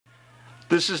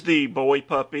This is the boy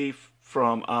puppy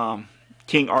from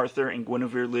King Arthur and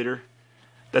Gwenevere litter.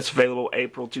 That's available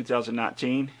April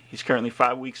 2019. He's currently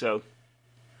 5 weeks old.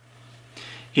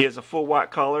 He has a full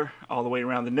white collar all the way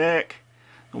around the neck,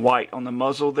 white on the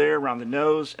muzzle there, around the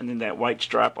nose, and then that white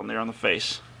stripe on there on the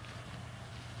face.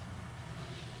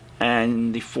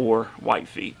 And the 4 white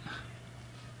feet.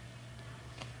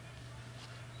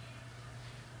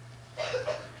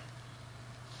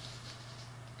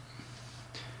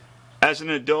 As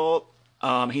an adult,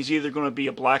 he's either going to be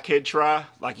a blackhead tri,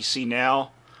 like you see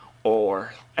now,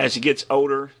 or as he gets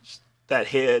older, that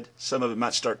head, some of it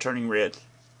might start turning red.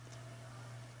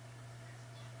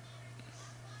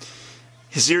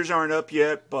 His ears aren't up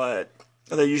yet, but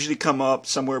they usually come up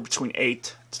somewhere between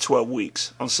 8 to 12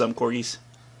 weeks on some corgis.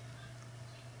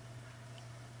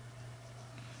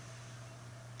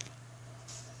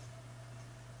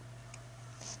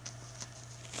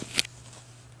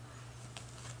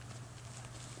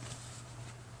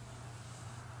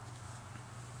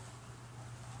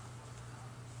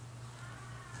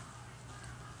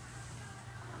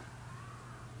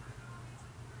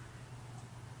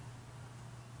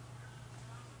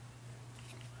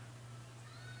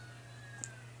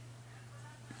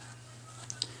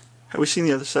 Have we seen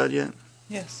the other side yet?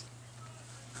 Yes.